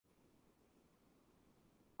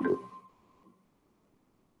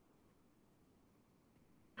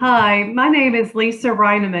Hi, my name is Lisa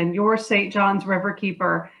Rinaman, your St. John's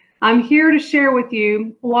Riverkeeper. I'm here to share with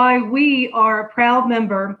you why we are a proud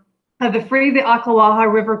member of the Free the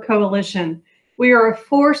Ocklawaha River Coalition. We are a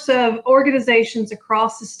force of organizations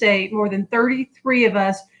across the state, more than 33 of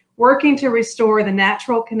us, working to restore the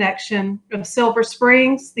natural connection of Silver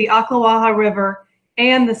Springs, the Ocklawaha River,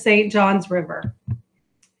 and the St. John's River.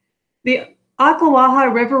 The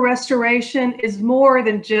Ocklawaha River restoration is more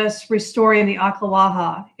than just restoring the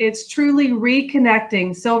Ocklawaha. It's truly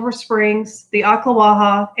reconnecting Silver Springs, the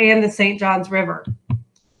Ocklawaha, and the St. John's River.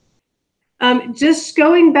 Just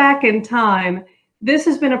going back in time, this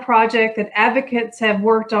has been a project that advocates have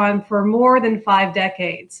worked on for more than 5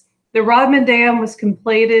 decades. The Rodman Dam was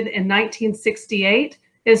completed in 1968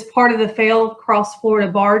 as part of the failed Cross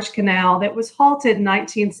Florida Barge Canal that was halted in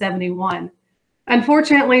 1971.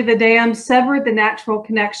 Unfortunately, the dam severed the natural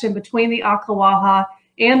connection between the Ocklawaha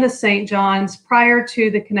and the St. John's prior to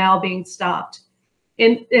the canal being stopped.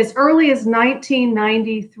 As early as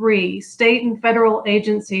 1993, state and federal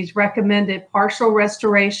agencies recommended partial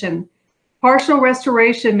restoration. Partial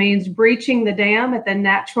restoration means breaching the dam at the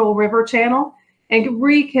natural river channel and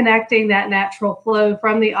reconnecting that natural flow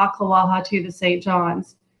from the Ocklawaha to the St.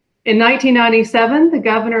 John's. In 1997, the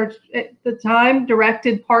governor at the time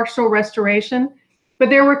directed partial restoration, but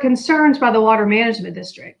there were concerns by the Water Management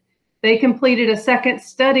District. They completed a second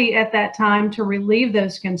study at that time to relieve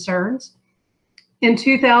those concerns. In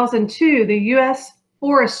 2002, the U.S.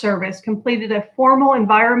 Forest Service completed a formal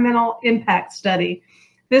environmental impact study.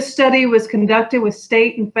 This study was conducted with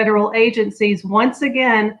state and federal agencies, once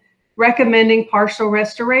again recommending partial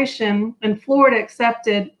restoration, and Florida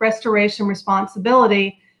accepted restoration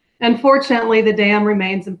responsibility. Unfortunately, the dam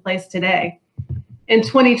remains in place today. In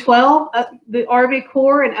 2012, the Army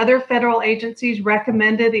Corps and other federal agencies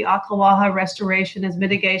recommended the Ocklawaha restoration as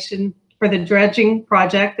mitigation for the dredging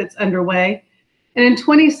project that's underway. And in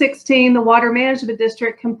 2016, the Water Management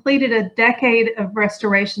District completed a decade of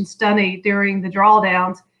restoration study during the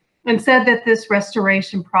drawdowns and said that this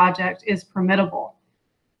restoration project is permittable.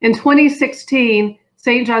 In 2016,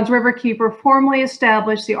 St. John's Riverkeeper formally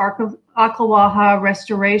established the Ocklawaha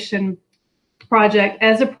Restoration Project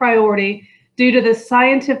as a priority due to the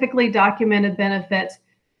scientifically documented benefits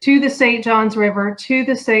to the St. John's River,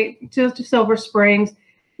 to Silver Springs,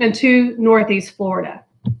 and to Northeast Florida.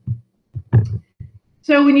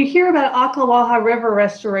 So when you hear about Ocklawaha River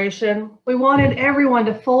restoration, we wanted everyone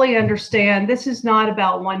to fully understand this is not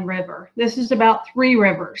about one river. This is about 3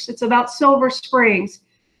 rivers. It's about Silver Springs.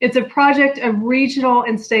 It's a project of regional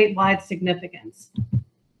and statewide significance.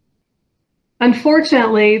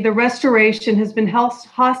 Unfortunately, the restoration has been held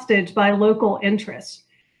hostage by local interests.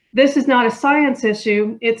 This is not a science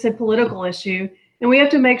issue, it's a political issue, and we have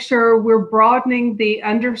to make sure we're broadening the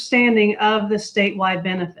understanding of the statewide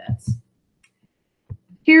benefits.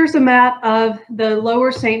 Here's a map of the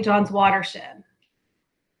lower St. John's watershed.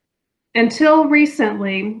 Until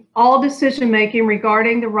recently, all decision-making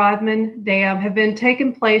regarding the Rodman Dam have been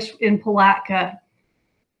taking place in Palatka.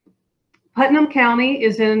 Putnam County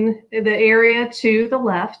is in the area to the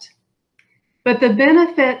left, but the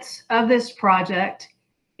benefits of this project,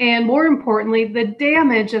 and more importantly, the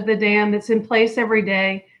damage of the dam that's in place every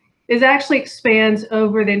day, is actually expands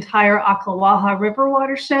over the entire Ocklawaha River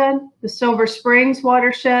watershed, the Silver Springs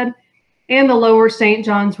watershed, and the lower St.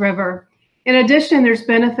 John's River. In addition, there's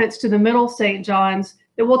benefits to the middle St. John's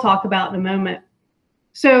that we'll talk about in a moment.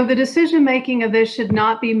 So the decision-making of this should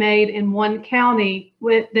not be made in one county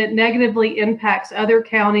that negatively impacts other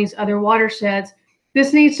counties, other watersheds.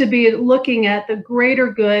 This needs to be looking at the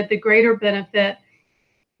greater good, the greater benefit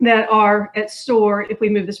that are at store if we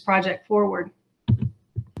move this project forward.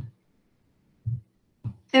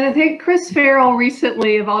 And I think Chris Farrell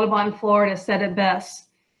recently of Audubon, Florida said it best.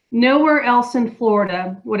 Nowhere else in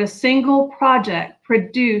Florida would a single project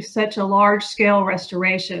produce such a large-scale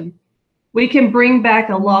restoration. We can bring back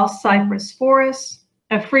a lost cypress forest,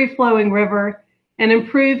 a free-flowing river, and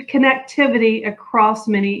improve connectivity across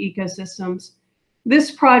many ecosystems.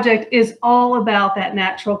 This project is all about that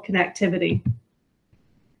natural connectivity.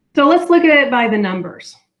 So let's look at it by the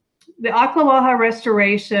numbers. The Ocklawaha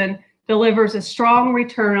restoration delivers a strong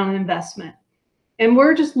return on investment. And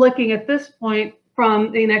we're just looking at this point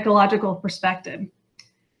from an ecological perspective.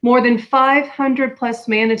 More than 500 plus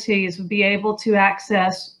manatees would be able to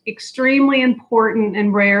access extremely important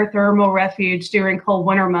and rare thermal refuge during cold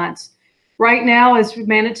winter months. Right now, as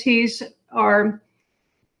manatees are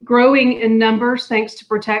growing in numbers thanks to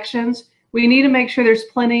protections, we need to make sure there's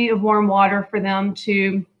plenty of warm water for them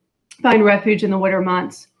to find refuge in the winter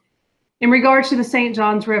months. In regards to the St.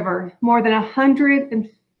 John's River, more than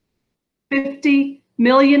 150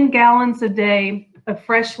 million gallons a day of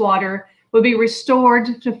fresh water would be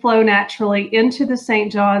restored to flow naturally into the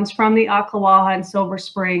St. Johns from the Ocklawaha and Silver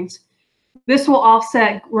Springs. This will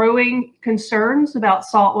offset growing concerns about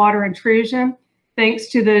saltwater intrusion, thanks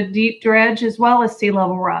to the deep dredge as well as sea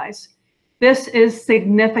level rise. This is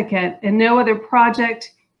significant, and no other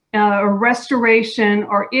project or restoration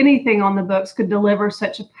or anything on the books could deliver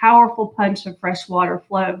such a powerful punch of freshwater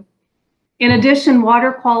flow. In addition,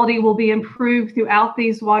 water quality will be improved throughout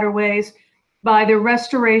these waterways by the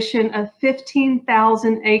restoration of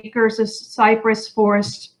 15,000 acres of cypress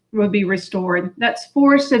forest will be restored. That's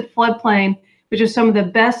forested floodplain, which is some of the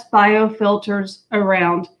best biofilters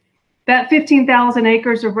around. That 15,000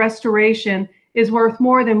 acres of restoration is worth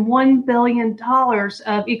more than $1 billion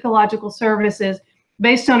of ecological services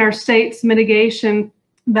based on our state's mitigation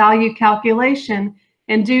value calculation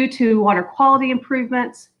and due to water quality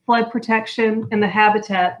improvements, flood protection, and the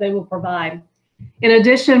habitat they will provide. In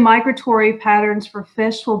addition, migratory patterns for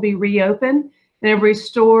fish will be reopened and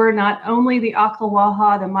restore not only the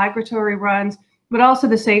Ocklawaha, the migratory runs, but also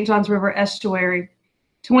the St. Johns River estuary.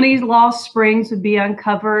 20 lost springs would be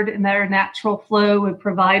uncovered, and their natural flow would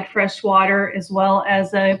provide fresh water as well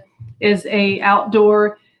as a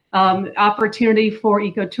outdoor opportunity for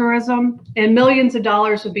ecotourism, and millions of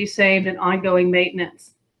dollars would be saved in ongoing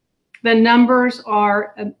maintenance. The numbers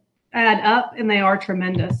add up, and they are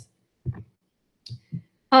tremendous.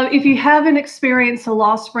 If you haven't experienced the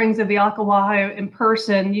lost springs of the Ocklawaha in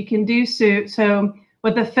person, you can do so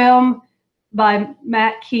with a film by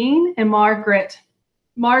Matt Keene and Margaret.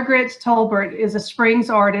 Margaret Tolbert is a springs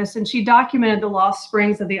artist, and she documented the lost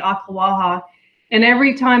springs of the Ocklawaha. And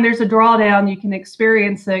every time there's a drawdown, you can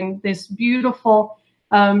experience this beautiful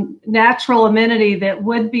natural amenity that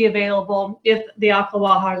would be available if the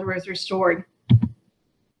Ocklawaha was restored.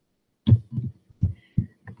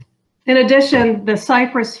 In addition, the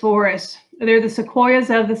cypress forests, they're the sequoias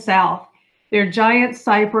of the South. They're giant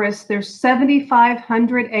cypress. There's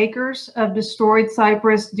 7,500 acres of destroyed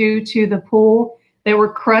cypress due to the pool that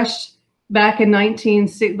were crushed back in the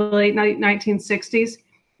late 1960s.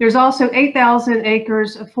 There's also 8,000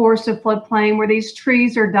 acres of forested floodplain where these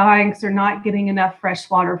trees are dying because they're not getting enough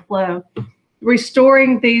freshwater flow.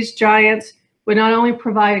 Restoring these giants would not only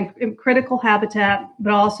provide critical habitat,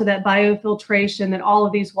 but also that biofiltration that all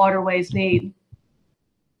of these waterways need.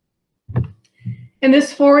 And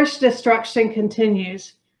this forest destruction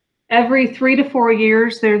continues. Every 3 to 4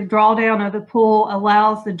 years, the drawdown of the pool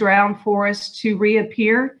allows the drowned forest to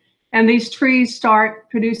reappear, and these trees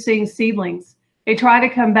start producing seedlings. They try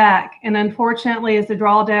to come back, and unfortunately, as the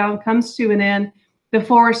drawdown comes to an end, the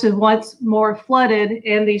forest is once more flooded,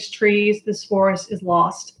 and this forest is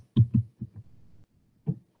lost.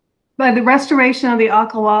 But the restoration of the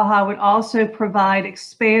Ocklawaha would also provide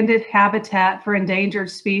expanded habitat for endangered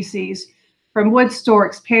species, from wood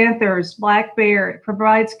storks, panthers, black bear. It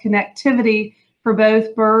provides connectivity for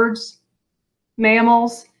both birds,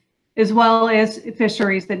 mammals, as well as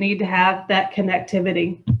fisheries that need to have that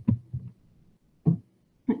connectivity.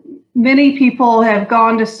 Many people have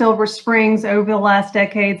gone to Silver Springs over the last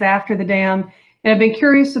decades after the dam and have been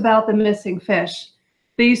curious about the missing fish.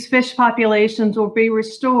 These fish populations will be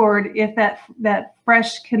restored if that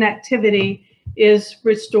fresh connectivity is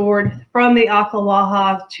restored from the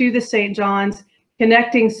Ocklawaha to the St. Johns,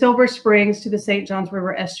 connecting Silver Springs to the St. Johns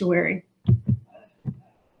River estuary.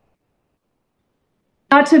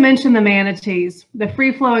 Not to mention the manatees. The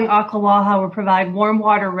free-flowing Ocklawaha will provide warm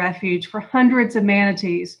water refuge for hundreds of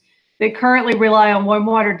manatees that currently rely on warm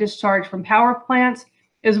water discharge from power plants,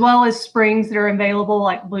 as well as springs that are available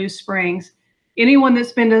like Blue Springs. Anyone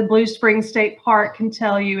that's been to Blue Springs State Park can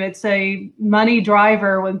tell you it's a money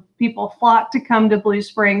driver when people flock to come to Blue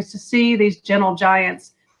Springs to see these gentle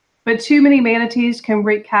giants. But too many manatees can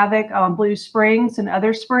wreak havoc on Blue Springs and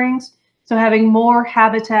other springs. So having more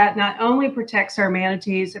habitat not only protects our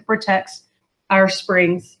manatees, it protects our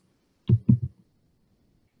springs.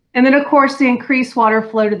 And then, of course, the increased water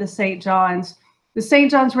flow to the St. Johns. The St.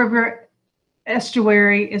 Johns River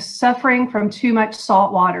estuary is suffering from too much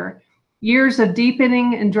salt water. Years of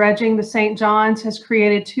deepening and dredging the St. Johns has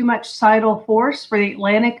created too much tidal force for the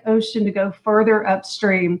Atlantic Ocean to go further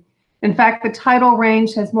upstream. In fact, the tidal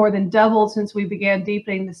range has more than doubled since we began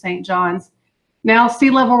deepening the St. Johns. Now,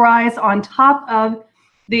 sea level rise on top of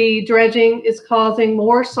the dredging is causing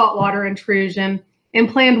more saltwater intrusion, and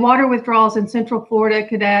planned water withdrawals in Central Florida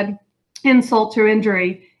could add insult to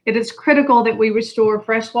injury. It is critical that we restore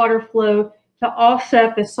freshwater flow to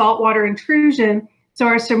offset the saltwater intrusion so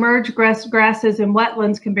our submerged grasses and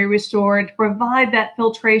wetlands can be restored to provide that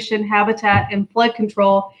filtration, habitat, and flood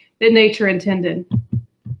control that nature intended.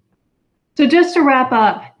 So just to wrap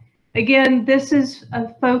up, again, this is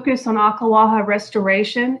a focus on Ocklawaha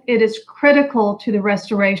restoration. It is critical to the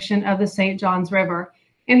restoration of the St. Johns River.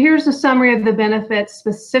 And here's a summary of the benefits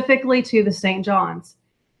specifically to the St. Johns.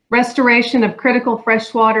 Restoration of critical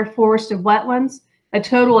freshwater forested wetlands, a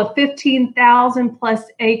total of 15,000 plus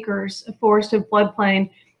acres of forested floodplain,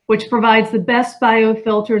 which provides the best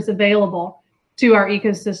biofilters available to our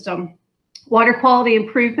ecosystem. Water quality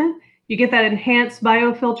improvement, you get that enhanced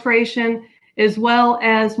biofiltration, as well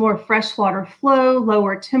as more freshwater flow,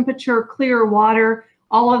 lower temperature, clearer water.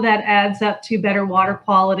 All of that adds up to better water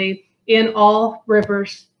quality in all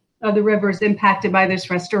rivers, the rivers impacted by this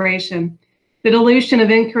restoration. The dilution of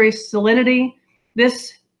increased salinity.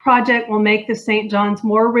 This project will make the St. Johns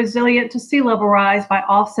more resilient to sea level rise by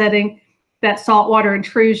offsetting that saltwater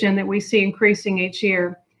intrusion that we see increasing each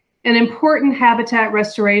year. An important habitat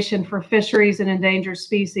restoration for fisheries and endangered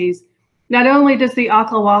species. Not only does the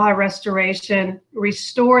Ocklawaha restoration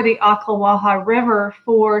restore the Ocklawaha River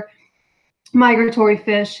for migratory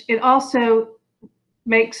fish, it also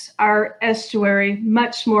makes our estuary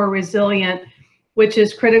much more resilient, which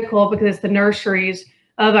is critical because it's the nurseries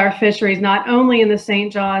of our fisheries, not only in the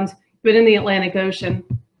St. Johns, but in the Atlantic Ocean.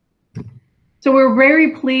 So we're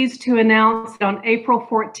very pleased to announce that on April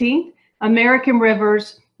 14th, American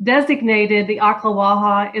Rivers designated the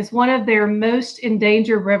Ocklawaha as one of their most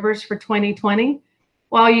endangered rivers for 2020.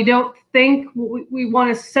 While you don't think we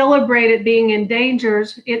want to celebrate it being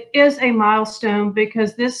endangered, it is a milestone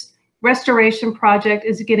because this restoration project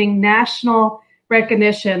is getting national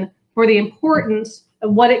recognition for the importance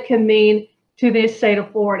of what it can mean to the state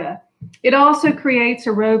of Florida. It also creates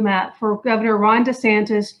a roadmap for Governor Ron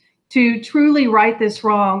DeSantis to truly right this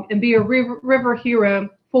wrong and be a river hero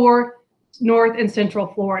for North and Central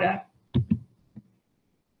Florida.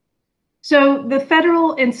 So the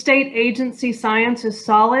federal and state agency science is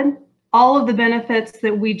solid. All of the benefits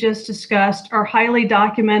that we just discussed are highly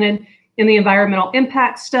documented in the environmental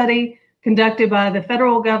impact study conducted by the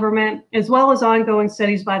federal government, as well as ongoing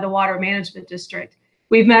studies by the Water Management District.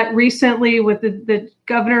 We've met recently with the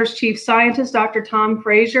governor's chief scientist, Dr. Tom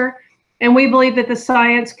Frazier, and we believe that the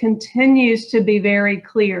science continues to be very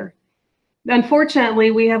clear.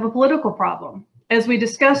 Unfortunately, we have a political problem. As we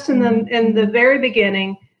discussed in the very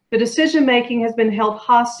beginning, the decision-making has been held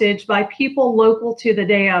hostage by people local to the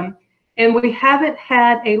dam, and we haven't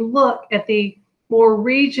had a look at the more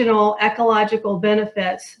regional ecological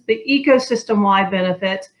benefits, the ecosystem-wide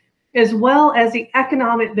benefits, as well as the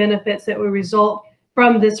economic benefits that will result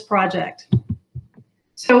from this project.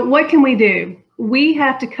 So what can we do? We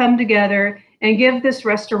have to come together and give this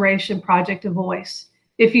restoration project a voice.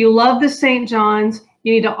 If you love the St. Johns,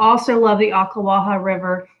 you need to also love the Ocklawaha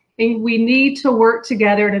River, and we need to work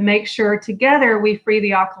together to make sure together we free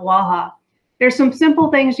the Ocklawaha. There's some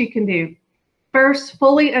simple things you can do. First,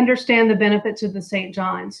 fully understand the benefits of the St.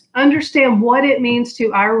 Johns. Understand what it means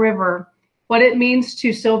to our river, what it means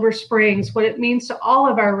to Silver Springs, what it means to all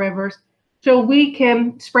of our rivers, so we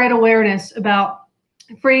can spread awareness about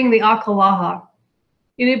freeing the Ocklawaha.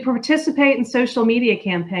 You need to participate in social media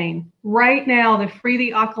campaign. Right now, the Free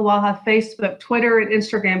the Ocklawaha Facebook, Twitter, and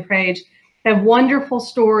Instagram page have wonderful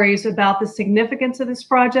stories about the significance of this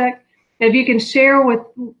project. If you can share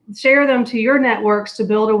them to your networks to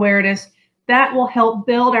build awareness, that will help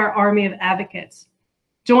build our army of advocates.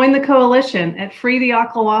 Join the coalition at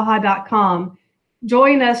freetheocklawaha.com.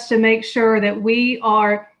 Join us to make sure that we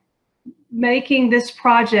are making this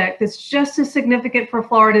project that's just as significant for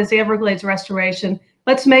Florida as the Everglades restoration.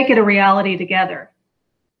 Let's make it a reality together.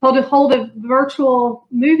 Hold a virtual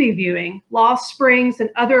movie viewing. Lost Springs and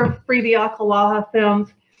other Free the Ocklawaha films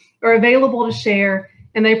are available to share,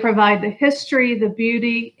 and they provide the history, the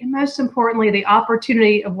beauty, and most importantly, the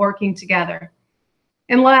opportunity of working together.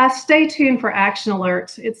 And last, stay tuned for action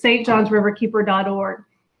alerts at stjohnsriverkeeper.org.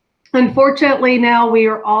 Unfortunately, now we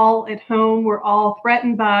are all at home. We're all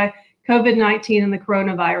threatened by COVID-19 and the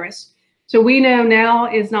coronavirus. So we know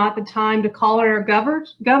now is not the time to call on our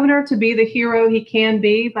governor to be the hero he can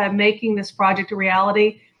be by making this project a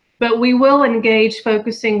reality, but we will engage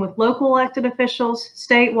focusing with local elected officials,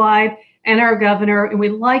 statewide, and our governor, and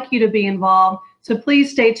we'd like you to be involved. So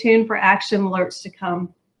please stay tuned for action alerts to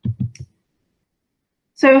come.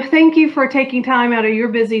 So thank you for taking time out of your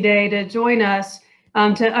busy day to join us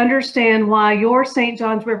to understand why your St.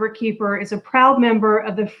 Johns Riverkeeper is a proud member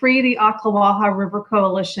of the Free the Ocklawaha River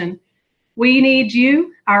Coalition. We need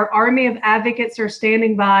you. Our army of advocates are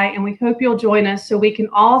standing by, and we hope you'll join us so we can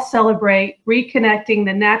all celebrate reconnecting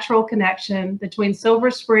the natural connection between Silver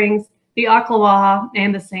Springs, the Ocklawaha,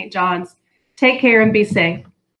 and the St. Johns. Take care and be safe.